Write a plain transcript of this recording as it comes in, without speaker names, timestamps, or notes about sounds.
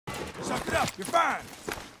Suck it up, you're fine.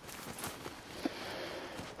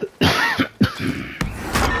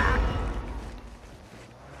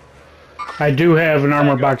 I do have an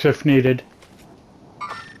armor box if needed.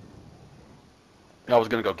 I was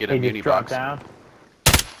gonna go get a mini box. Down.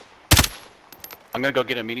 I'm gonna go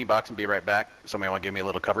get a mini box and be right back. Somebody wanna give me a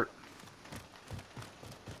little cover?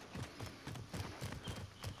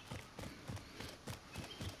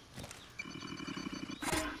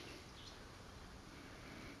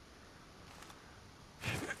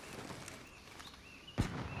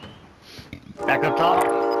 Back up top.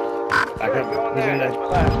 Back up. Who's in there?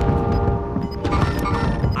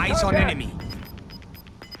 Eyes on enemy.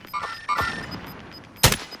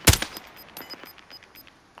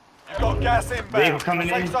 You've got gas inbound. Vehicle coming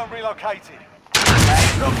in. Safe zone relocated.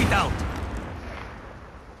 Knock it out.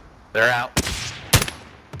 They're out.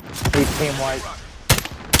 Please, team white.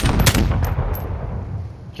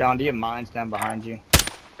 John, do you have mines down behind you?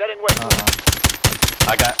 Setting waypoint.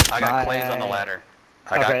 I got clays on the ladder.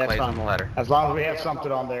 I got that's clays fine. on the ladder. As long as we have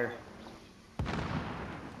something on there.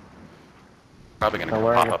 Probably gonna So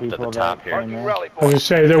where pop are up the to the people top that- here. Marking rally I was gonna point.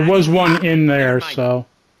 say there was one in there, so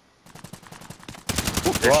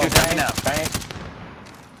They're shooting at me now. Bang.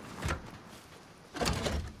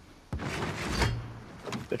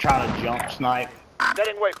 They're trying to jump snipe.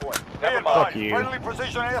 Setting waypoint. Never Fuck mind. you. Friendly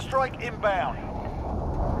precision airstrike inbound.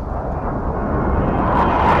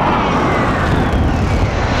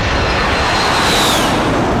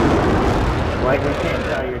 Like, we can't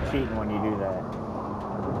tell you're cheating when you do that.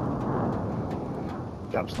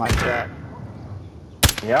 Jump snipe that.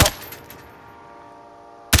 Yep.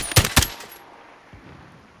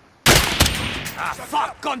 Ah,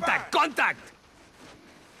 fuck! Contact! Contact!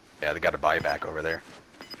 Yeah, they got a buyback over there.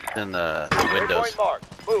 In the windows. Waypoint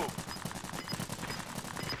marked. Move.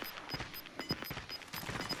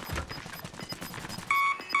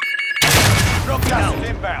 Drop it Gas out. is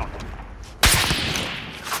inbound.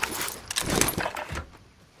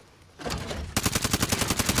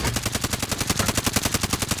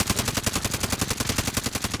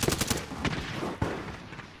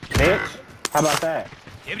 Bitch. How about that?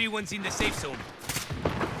 Everyone's in the safe zone.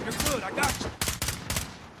 You're good, I got you.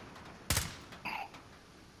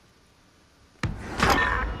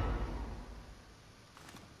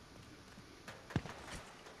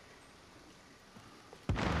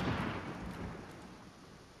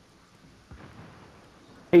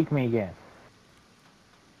 Peek me again.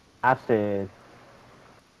 I said,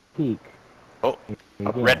 peek. Oh,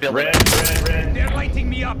 Again. red building. They're lighting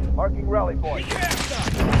me up. Marking rally point.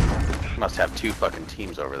 Must have two fucking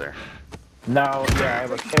teams over there. No, yeah, it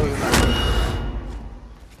was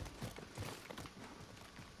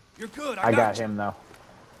You're good, I got you. him though.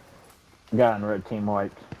 Got on red team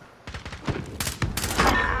white.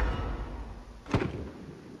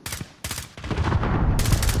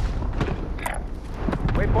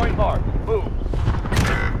 Waypoint marked. Move.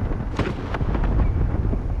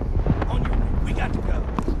 On your way. We got to go.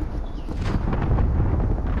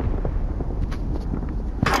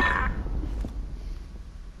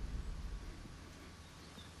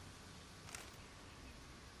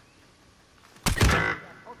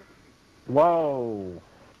 Whoa.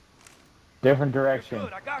 Different direction.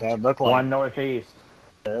 Good, I got Yeah, you. look like one northeast.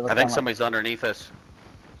 I think somebody's underneath us.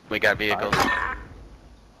 We got vehicles.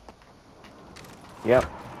 Yep.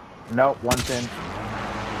 Nope, one's in.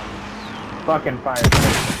 Fucking fire.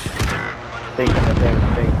 Thinking that they was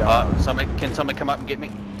a big dog. Can somebody come up and get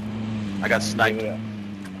me? I got sniped.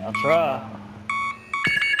 I'll try.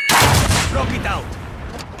 Drop it out.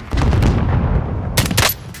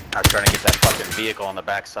 I was trying to get that fucking vehicle on the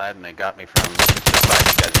backside and they got me from the side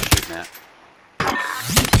you guys are shooting at.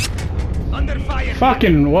 Under fire.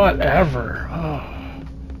 fucking whatever. Oh.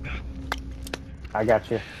 I got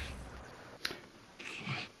you.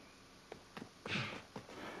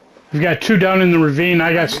 We've got two down in the ravine.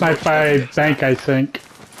 I got sniped by bank, I think.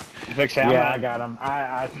 Yeah, I got him.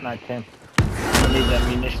 I sniped him. I need that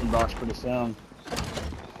munition box pretty soon.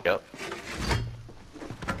 Yep.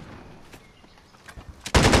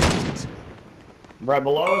 Right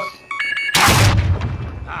below us?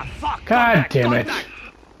 Ah, fuck. God Contact, damn it. contact.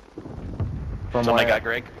 From Somebody where? got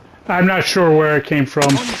Greg? I'm not sure where it came from.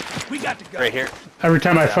 We got to go. Right here. Every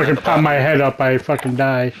time I Down fucking at the pop bottom. my head up, I fucking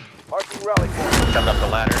die. Marking rally point. Coming up the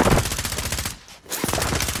ladder.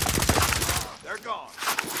 They're gone.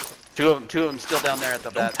 Two of them still down there at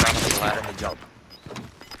the bottom of the ladder. Jump.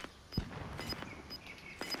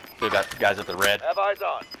 We got guys at the red. Have eyes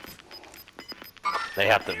on. They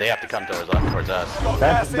have to come towards us. Got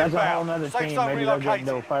That's gas a inbound. whole nother Safe team. zone Maybe they'll get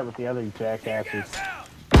into a relocated. fight with the other jackasses.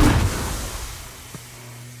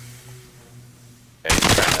 Okay,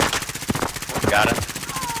 he's trying to Got him.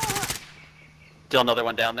 Still another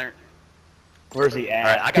one down there. Where's he at?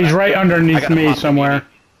 All right, I gotta, He's right I underneath gotta me pop the somewhere. muni.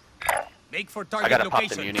 Make for I target gotta pop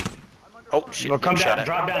the location. muni. Oh shit! Well, come getting down, shot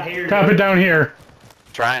drop down here. Cop it down here.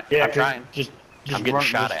 Trying. Yeah, I'm trying. Just I'm getting run,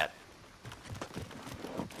 shot just- at.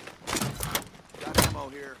 Got ammo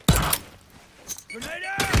here. Grenade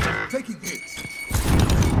out! Taking hits.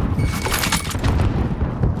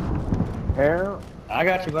 Here, I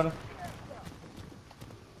got you, buddy.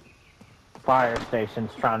 Fire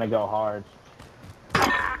station's trying to go hard.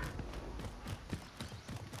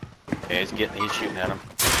 Yeah, he's shooting at him.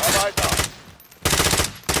 All right, now.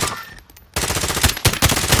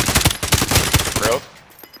 Broke.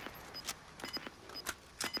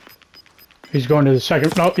 He's going to the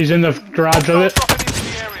second. Nope, he's in the garage with it. Dropping into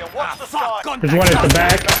the area. Watch the sky. There's one at the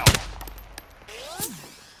back.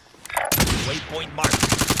 Waypoint marked.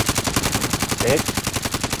 Bitch.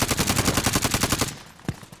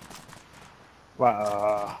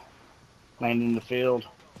 Landing in the field.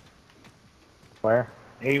 Where?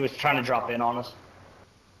 He was trying to drop in on us.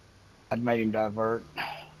 I'd made him divert.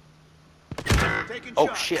 Taking Oh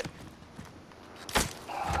shots. shit.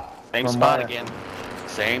 Same From spot where? again.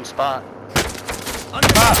 Same spot. Under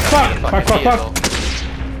Fuck! Fuck! Fuck! Fuck!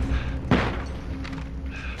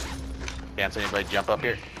 Can't see anybody jump up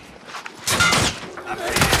here.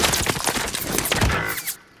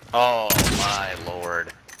 Oh my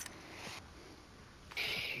lord.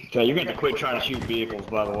 Okay, you're going to quit trying to shoot vehicles,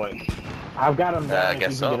 by the way. I've got him I down if you guess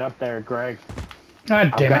can so. get up there, Greg. God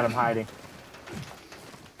I've damn got it! him hiding.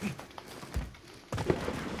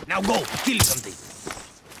 Now go, kill something.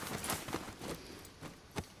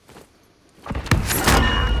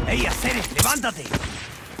 Hey, Aceres, levántate.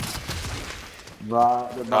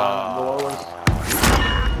 Right, the below us.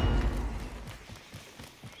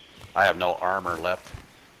 I have no armor left.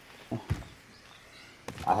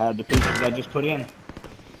 I had the pieces I just put in.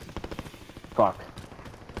 Fuck.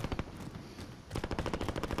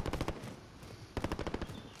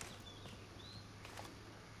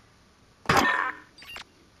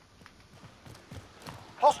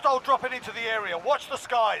 Hostile dropping into the area. Watch the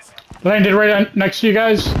skies. Landed right next to you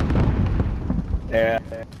guys. Yeah.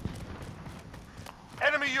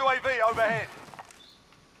 Enemy UAV overhead.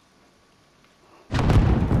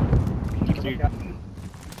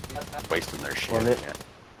 Wasting their shit. Well, it- Yeah.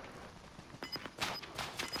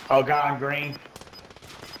 Oh, guy on green.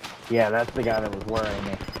 Yeah, that's the guy that was worrying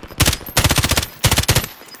me.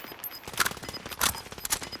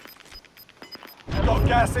 Got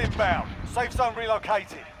gas inbound. Safe zone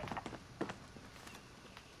relocated.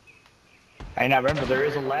 Hey, now remember, there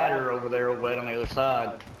is a ladder over there on the other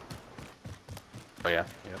side. Oh yeah.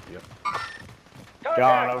 Yep.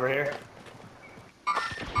 Gone over here.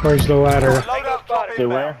 Where's the ladder? Load up, drop See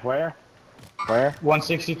inbound. where? Where?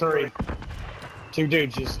 163. Two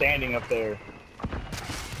dudes just standing up there.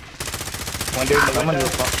 One dude in the Someone window.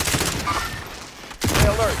 just Stay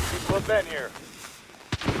alert. People have been here.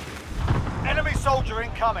 Enemy soldier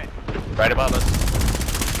incoming. Right above us.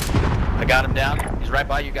 I got him down. He's right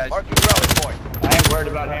by you guys. Marking rally point. I ain't worried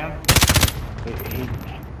about him.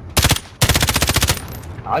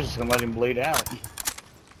 I was just gonna let him bleed out.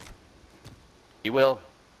 You will.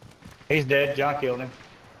 He's dead. John killed him.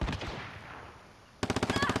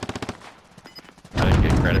 I didn't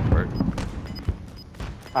get credit for it.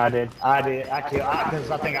 I did. I did. I killed.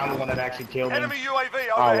 Because I think I'm the one that actually killed him. Enemy UAV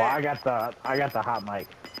Oh, well, overhead. I got the hot mic.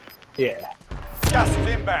 Yeah. Gas is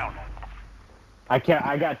inbound. I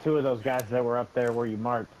got two of those guys that were up there where you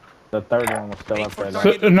marked. The third one was still up there.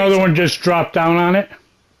 So another one just dropped down on it.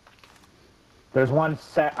 There's one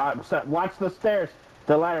set. Watch the stairs.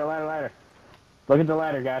 The ladder. Look at the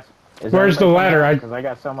ladder, guys. Where's the ladder? Because I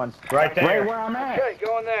got someone's Right there. right where I'm at.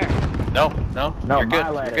 go in there. No, No, you're good. my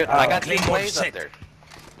ladder. You're good. Oh. I got two Claymore plays up set. there.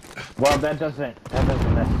 Well, that doesn't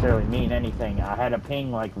necessarily mean anything. I had a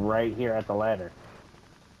ping like right here at the ladder,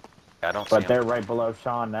 I don't see but him. they're right below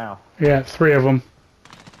Sean now. Yeah, 3 of them.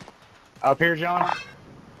 Up here, John.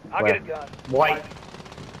 I'll Where? get it done. White.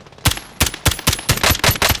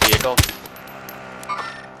 Vehicle.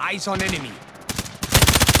 Eyes on enemy.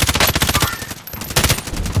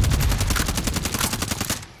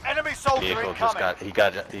 Enemy soldier Vehicle just incoming.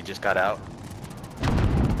 got. He just got out.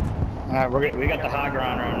 All right, we got the high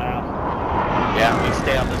ground right now. Yeah, we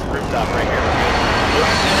stay on this rooftop right here.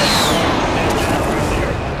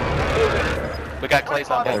 We got Clay's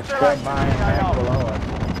on They're both. stood by and back below us.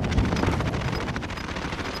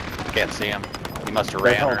 Can't see him. He must have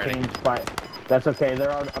This ran whole already. team's fight. That's okay.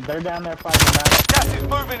 They're down there fighting back. Gas is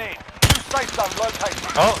moving in. New safe zone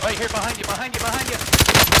located. Oh, right here behind you, behind you, behind you.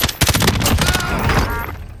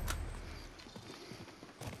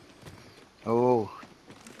 Oh.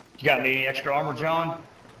 You got any extra armor, John?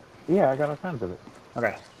 Yeah, I got all kinds of it.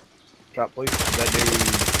 Okay. Drop, please. That dude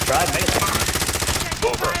tried melee.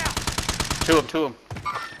 Two of them.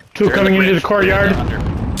 Two They're in coming into bridge. the courtyard. They're under.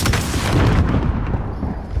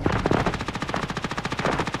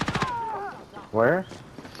 Where?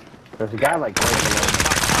 There's a guy like right below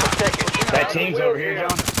me. That team's over here, John.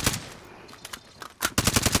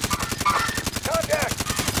 Contact!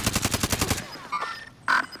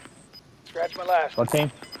 Scratch my last. What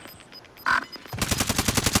team?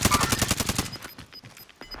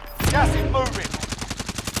 Gas is moving.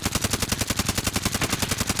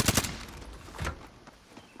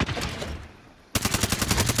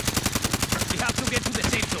 We have to get to the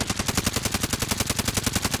safe zone.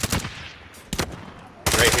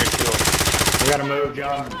 Right here, two of them. We gotta move,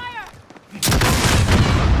 John.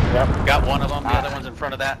 Yep. Got one of them. The other one's in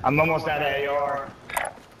front of that. I'm almost out of AR.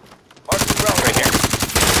 Right here.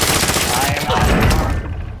 I am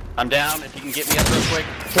out. I'm down. If you can get me up real quick.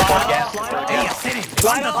 Pour gas. Pour Hey, gas. I said it.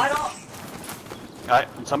 Line up. Alright,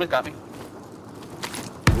 somebody's got me.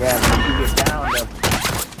 Yeah, but if you get down, you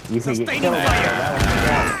can get Sustaining killed. fire.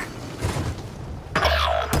 That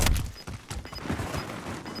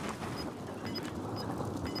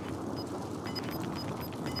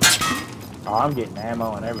Oh, I'm getting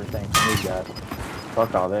ammo and everything from these guys.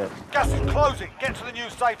 Fuck all this. Gas is closing. Get to the new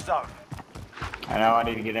safe zone. I know I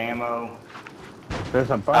need to get ammo. There's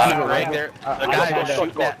some fire Right there. The I guy had was to-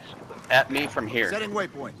 shooting at me from here. Setting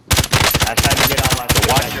waypoint. I tried to get on my So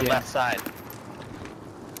watch your left side.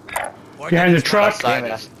 Behind the truck. Left side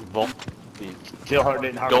Damn it. is Vol- Still hard,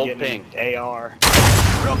 didn't Gold hardly get any AR.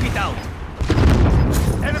 Rock it out.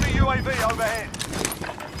 Enemy UAV overhead.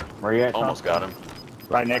 Where you at, Sean? almost got him.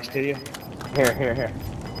 Right next to you. Here.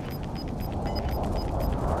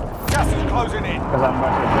 Gas is closing in. Because I'm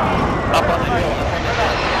about to jump. Up on the hill.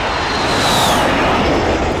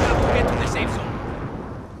 We have to get to the safe zone.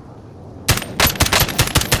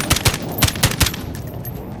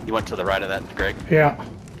 You went to the right of that, Greg. Yeah.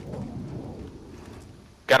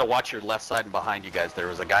 Gotta watch your left side and behind you guys. There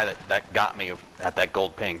was a guy that got me at that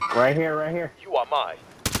gold ping. Right here. You are mine.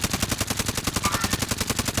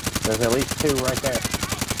 There's at least two right there.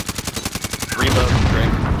 Reload,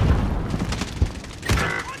 Greg.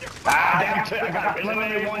 Down two. I got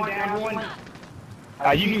eliminated one, down one.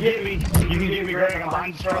 You can get me. You can get me, Greg. I'm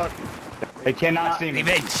behind the truck. They cannot see me.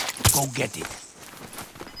 Revenge. Go get it.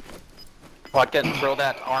 Pocket and throw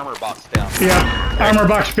that armor box down. Yeah. Armor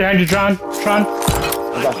box behind you, John. Sean.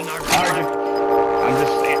 Lighting our I'm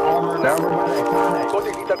just armored. They're over by that Connex.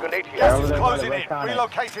 Gas over is there by the closing red in. Connex.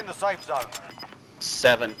 Relocating the safe zone.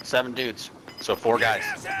 Seven dudes. So 4 guys.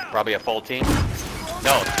 Probably a full team.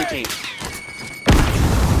 No, 2 teams.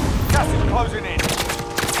 Gas is closing in.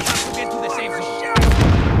 We have to get to the safe zone.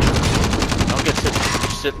 Don't get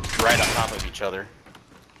sit right on top of each other.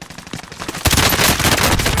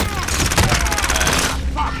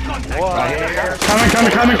 Right here.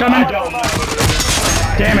 Coming.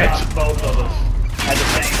 Damn it. Both of us at the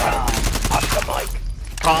same time.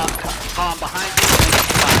 Tom, behind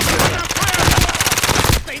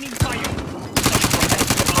Sustaining fire.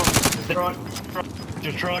 Truck.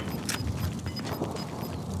 Truck.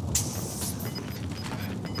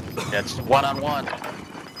 you. It's one-on-one.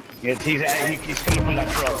 Yes, he's coming from that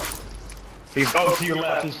truck. He's to your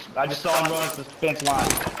left. I just saw him run to the fence line.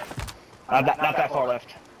 Not that far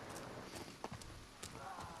left.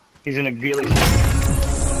 He's in a ghillie.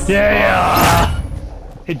 Yeah.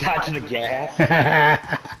 He died to the gas.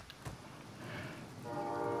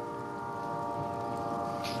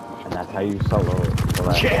 And that's how you solo it. So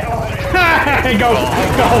that- Yeah.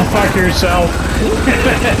 Go fuck yourself.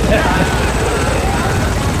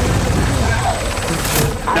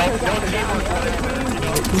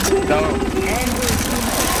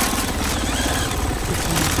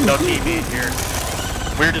 No TV here.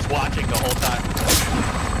 We're just watching the whole time.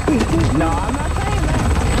 No, I'm not saying that.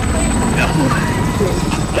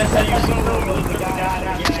 That's how you solo it. The guy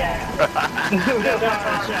died to the gas.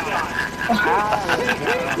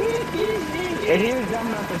 If he was dumb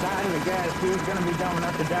enough to die to the gas, he was gonna be dumb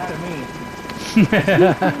enough to die to me.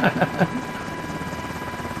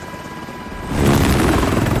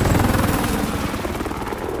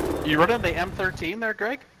 You running the M13 there,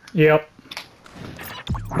 Greg? Yep.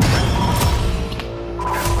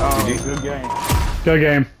 Oh, good game. Good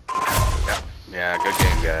game. Yeah, good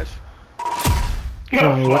game, guys.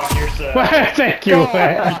 Oh, what? Fuck yourself. Thank you.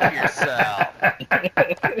 Fuck yourself.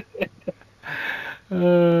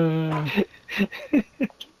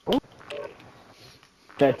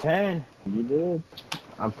 That 10. You did.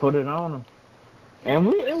 I put it on him. And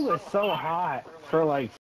it was so hot for like